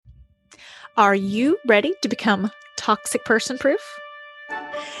Are you ready to become toxic person proof?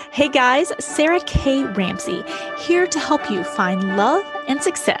 Hey guys, Sarah K. Ramsey here to help you find love and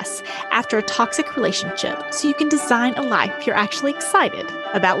success after a toxic relationship so you can design a life you're actually excited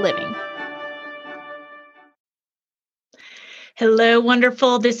about living. Hello,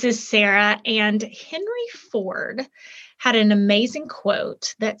 wonderful. This is Sarah, and Henry Ford had an amazing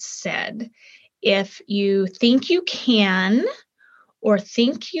quote that said, "If you think you can or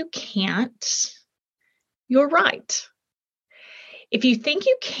think you can't, you're right. If you think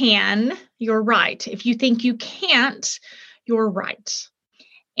you can, you're right. If you think you can't, you're right."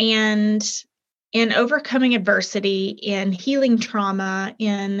 And in overcoming adversity, in healing trauma,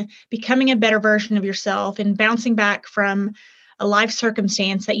 in becoming a better version of yourself, in bouncing back from a life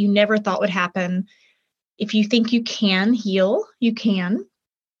circumstance that you never thought would happen, if you think you can heal, you can.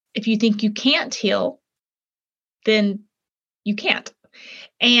 If you think you can't heal, then you can't.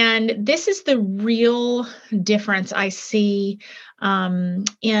 And this is the real difference I see in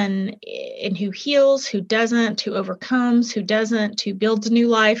who heals, who doesn't, who overcomes, who doesn't, who builds a new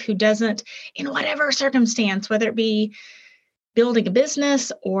life, who doesn't, in whatever circumstance, whether it be building a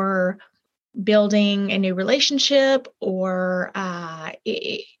business or building a new relationship or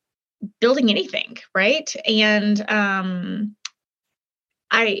building anything, right? And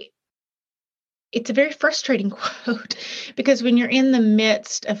it's a very frustrating quote because when you're in the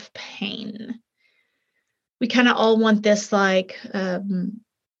midst of pain, we kind of all want this like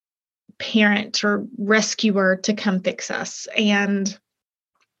parent or rescuer to come fix us. And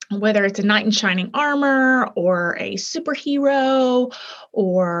whether it's a knight in shining armor or a superhero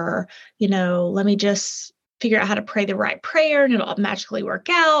or, let me just figure out how to pray the right prayer and it'll magically work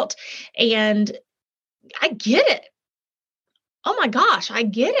out. And I get it. Oh my gosh, I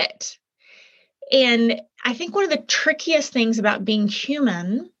get it. And I think one of the trickiest things about being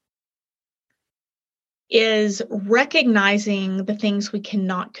human is recognizing the things we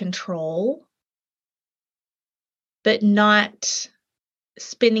cannot control, but not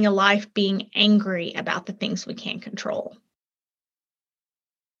spending a life being angry about the things we can't control.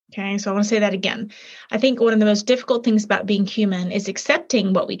 Okay, so I want to say that again. I think one of the most difficult things about being human is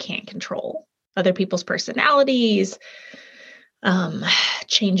accepting what we can't control, other people's personalities,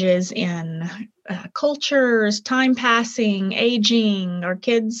 changes in cultures, time passing, aging, our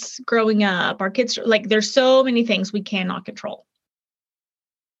kids growing up, our kids, like there's so many things we cannot control.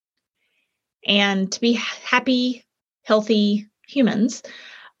 And to be happy, healthy humans,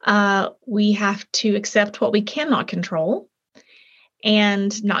 we have to accept what we cannot control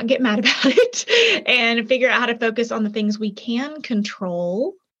and not get mad about it and figure out how to focus on the things we can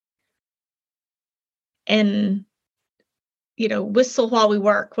control and whistle while we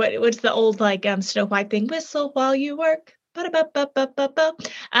work. What's the old Snow White thing? Whistle while you work. And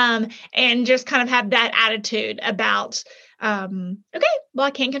just kind of have that attitude about, okay, well,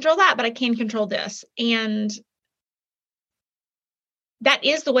 I can't control that, but I can control this. And that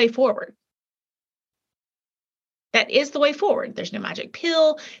is the way forward. That is the way forward. There's no magic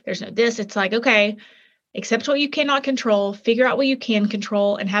pill. There's no this. It's like, okay, accept what you cannot control, figure out what you can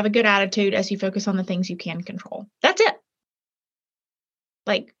control, and have a good attitude as you focus on the things you can control. That's it.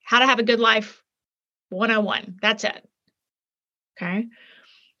 Like how to have a good life 101. That's it. Okay.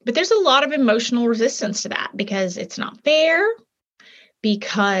 But there's a lot of emotional resistance to that because it's not fair,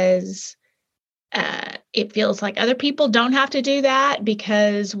 because it feels like other people don't have to do that,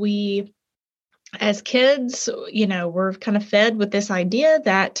 because we, as kids, we're kind of fed with this idea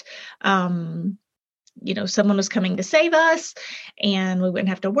that, someone was coming to save us and we wouldn't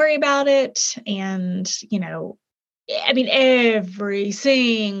have to worry about it. And, every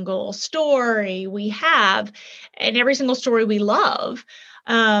single story we have and every single story we love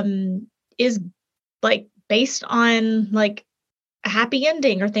is like based on like a happy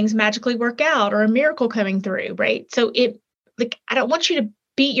ending or things magically work out or a miracle coming through, right? So I don't want you to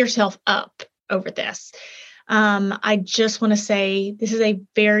beat yourself up over this. I just want to say this is a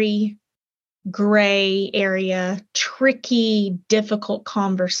very gray area, tricky, difficult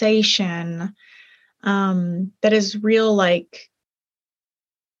conversation that is real, like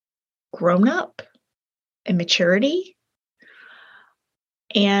grown up and maturity.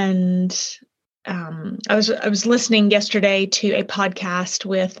 And I was listening yesterday to a podcast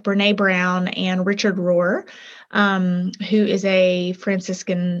with Brene Brown and Richard Rohr, who is a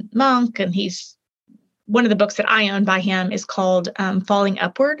Franciscan monk, and he's one of the books that I own by him is called Falling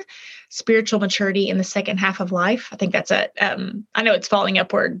Upward, Spiritual Maturity in the Second Half of Life. I think that's it. I know it's Falling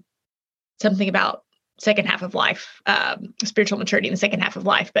Upward, something about second half of life, spiritual maturity in the second half of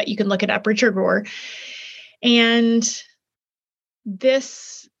life, but you can look it up, Richard Rohr. And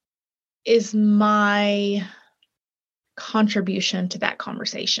this is my contribution to that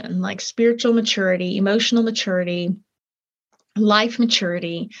conversation, like spiritual maturity, emotional maturity, life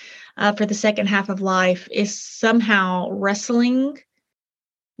maturity for the second half of life is somehow wrestling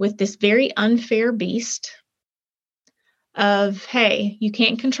with this very unfair beast of, hey, you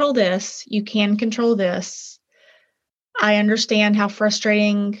can't control this, you can control this. I understand how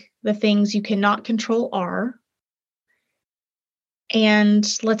frustrating the things you cannot control are. And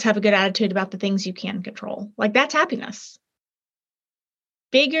let's have a good attitude about the things you can control. Like, that's happiness.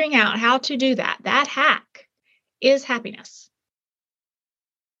 Figuring out how to do that hack is happiness.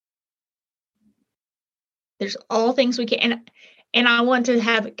 There's all things we can. And I want to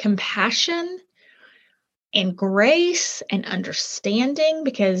have compassion and grace and understanding,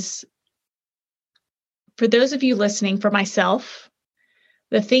 because for those of you listening, for myself,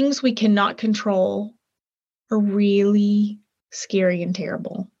 the things we cannot control are really scary and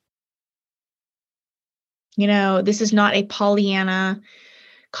terrible. You know, this is not a Pollyanna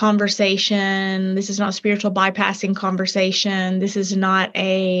conversation. This is not a spiritual bypassing conversation. This is not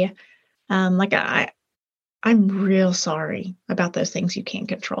a, I'm real sorry about those things you can't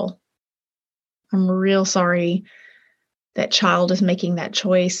control. I'm real sorry that child is making that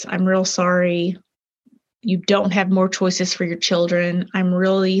choice. I'm real sorry you don't have more choices for your children. I'm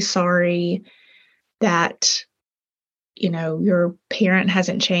really sorry that, your parent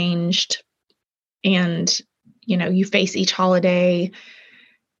hasn't changed and, you face each holiday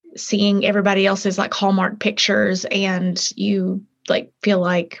seeing everybody else's like Hallmark pictures and you like feel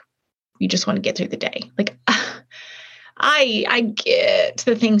like you just want to get through the day. Like, I get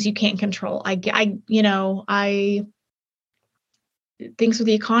the things you can't control. I things with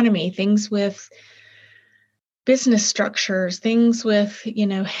the economy, things with business structures, things with,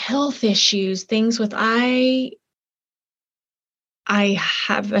 health issues, things with, I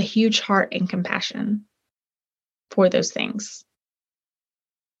have a huge heart and compassion for those things.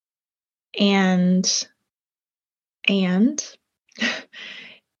 And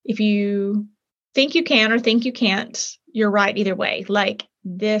if you think you can or think you can't, you're right either way. Like,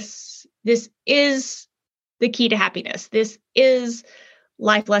 this is the key to happiness. This is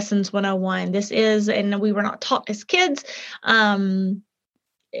Life Lessons 101. This is, and we were not taught as kids.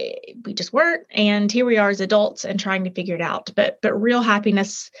 We just weren't. And here we are as adults and trying to figure it out. But real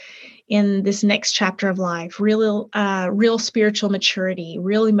happiness in this next chapter of life, real spiritual maturity,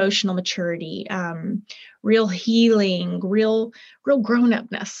 real emotional maturity, real healing, real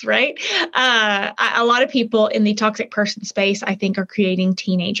grown-upness, right? A lot of people in the toxic person space, I think, are creating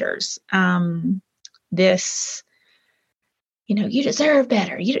teenagers. This, you deserve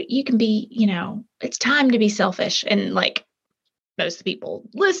better. You can be, it's time to be selfish. And like, most of the people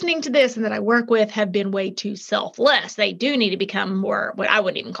listening to this and that I work with have been way too selfless. They do need to become more, what I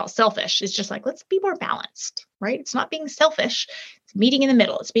wouldn't even call selfish. It's just like, let's be more balanced, right? It's not being selfish. It's meeting in the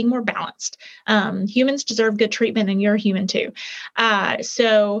middle. It's being more balanced. Humans deserve good treatment, and you're human too. But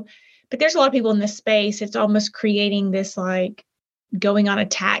there's a lot of people in this space. It's almost creating this like going on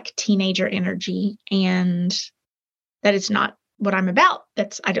attack teenager energy, and that is not what I'm about.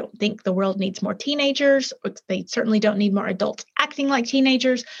 I don't think the world needs more teenagers. They certainly don't need more adults acting like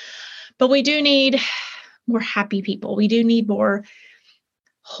teenagers, but we do need more happy people. We do need more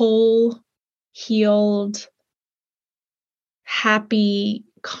whole, healed, happy,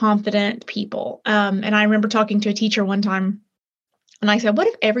 confident people. And I remember talking to a teacher one time, and I said, what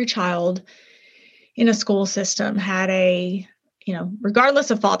if every child in a school system had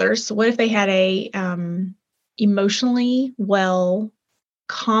regardless of fathers, what if they had a emotionally well,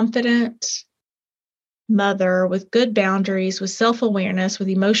 confident mother with good boundaries, with self-awareness, with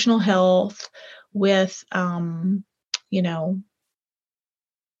emotional health, with, like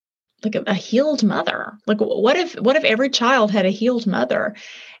a healed mother? Like, what if every child had a healed mother?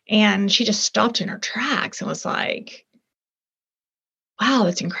 And she just stopped in her tracks and was like, wow,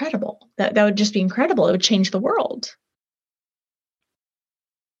 that's incredible. That would just be incredible. It would change the world.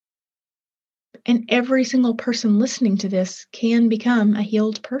 And every single person listening to this can become a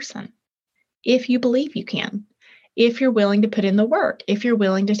healed person if you believe you can, if you're willing to put in the work, if you're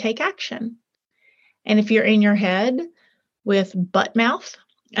willing to take action. And if you're in your head with butt mouth,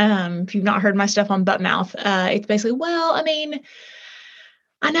 if you've not heard my stuff on butt mouth, it's basically, I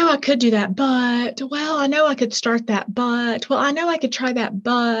know I could do that, but, I know I could start that, but, I know I could try that,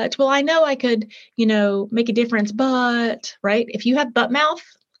 but, I know I could, make a difference, but, right? If you have butt mouth,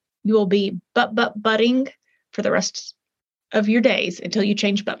 you will be butting for the rest of your days until you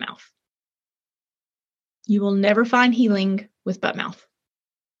change butt mouth. You will never find healing with butt mouth.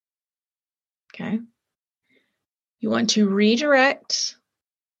 Okay. You want to redirect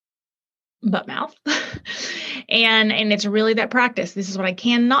butt mouth. and it's really that practice. This is what I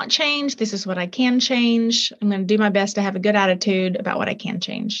cannot change. This is what I can change. I'm going to do my best to have a good attitude about what I can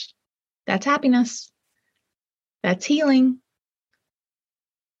change. That's happiness. That's healing.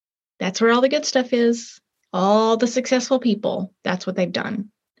 That's where all the good stuff is. All the successful people, that's what they've done.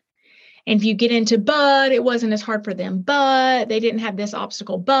 And if you get into, but it wasn't as hard for them, but they didn't have this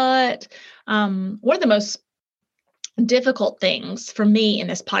obstacle, but one of the most difficult things for me in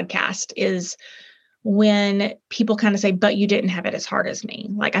this podcast is when people kind of say, but you didn't have it as hard as me.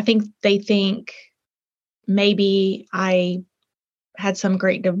 Like, I think they think maybe I had some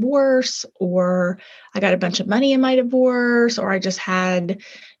great divorce, or I got a bunch of money in my divorce, or I just had,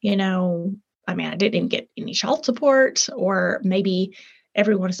 I didn't even get any child support, or maybe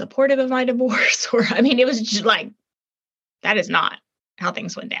everyone is supportive of my divorce, or, it was just like, that is not how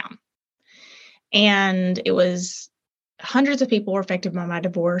things went down. And it was hundreds of people were affected by my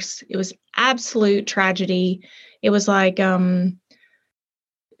divorce. It was absolute tragedy. It was like, it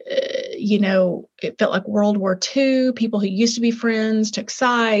felt like World War II. People who used to be friends took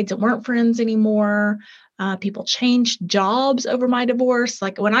sides and weren't friends anymore. People changed jobs over my divorce.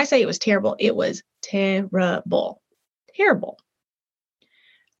 Like, when I say it was terrible, it was terrible, terrible.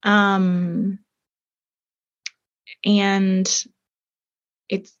 And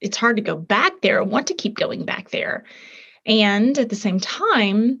it's hard to go back there. I want to keep going back there. And at the same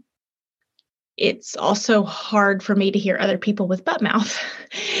time, it's also hard for me to hear other people with butt mouth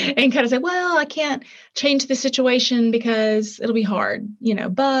and kind of say, well, I can't change the situation because it'll be hard,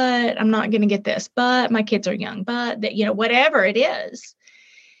 but I'm not going to get this, but my kids are young, but that, whatever it is.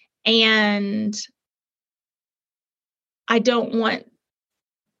 And I don't want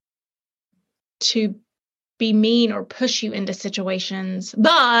to be mean or push you into situations,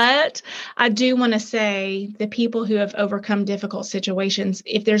 but I do want to say the people who have overcome difficult situations,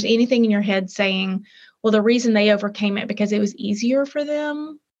 if there's anything in your head saying, well, the reason they overcame it because it was easier for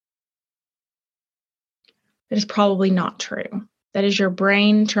them, that is probably not true. That is your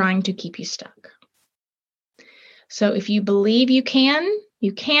brain trying to keep you stuck. So if you believe you can,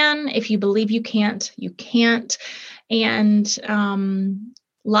 you can. If you believe you can't, you can't. And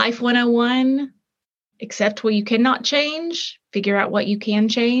Life 101, accept what you cannot change, figure out what you can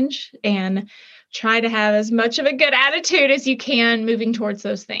change, and try to have as much of a good attitude as you can moving towards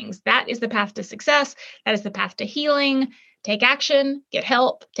those things. That is the path to success. That is the path to healing. Take action, get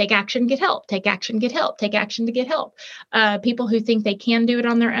help, take action, get help, take action, get help, take action to get help. People who think they can do it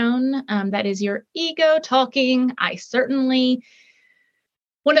on their own, that is your ego talking.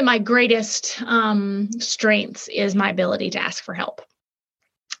 One of my greatest strengths is my ability to ask for help.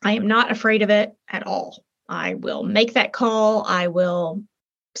 I am not afraid of it at all. I will make that call. I will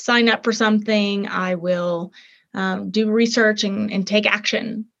sign up for something. I will do research and take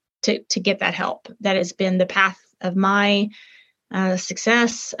action to get that help. That has been the path of my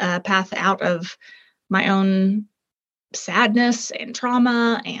success, path out of my own sadness and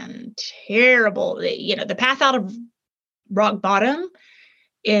trauma and terrible, the path out of rock bottom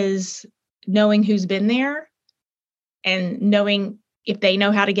is knowing who's been there and knowing if they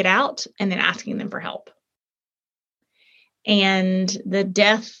know how to get out, and then asking them for help. And the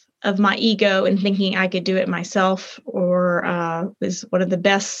death of my ego and thinking I could do it myself, or is one of the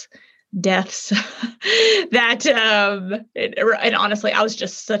best deaths that, and honestly, I was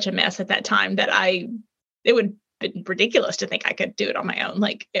just such a mess at that time that it would been ridiculous to think I could do it on my own.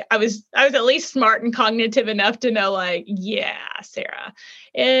 Like, I was at least smart and cognitive enough to know, like, yeah, Sarah,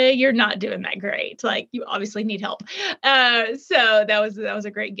 you're not doing that great. Like, you obviously need help. So that was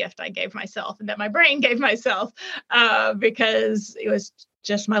a great gift I gave myself, and that my brain gave myself, because it was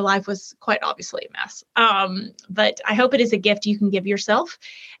just, my life was quite obviously a mess. But I hope it is a gift you can give yourself.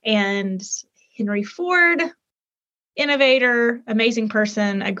 And Henry Ford, innovator, amazing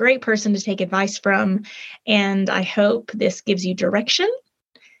person, a great person to take advice from. And I hope this gives you direction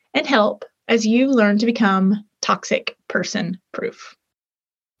and help as you learn to become toxic person proof.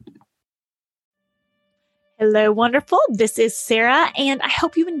 Hello, wonderful. This is Sarah, and I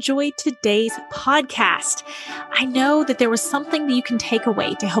hope you enjoyed today's podcast. I know that there was something that you can take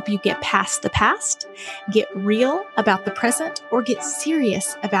away to help you get past the past, get real about the present, or get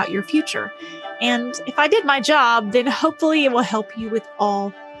serious about your future. And if I did my job, then hopefully it will help you with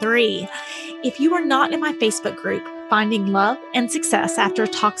all three. If you are not in my Facebook group, Finding Love and Success After a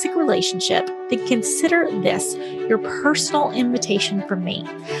Toxic Relationship, then consider this your personal invitation from me.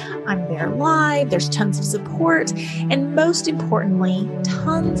 I'm there live, there's tons of support, and most importantly,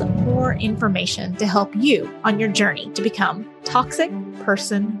 tons more information to help you on your journey to become toxic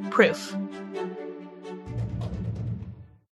person proof.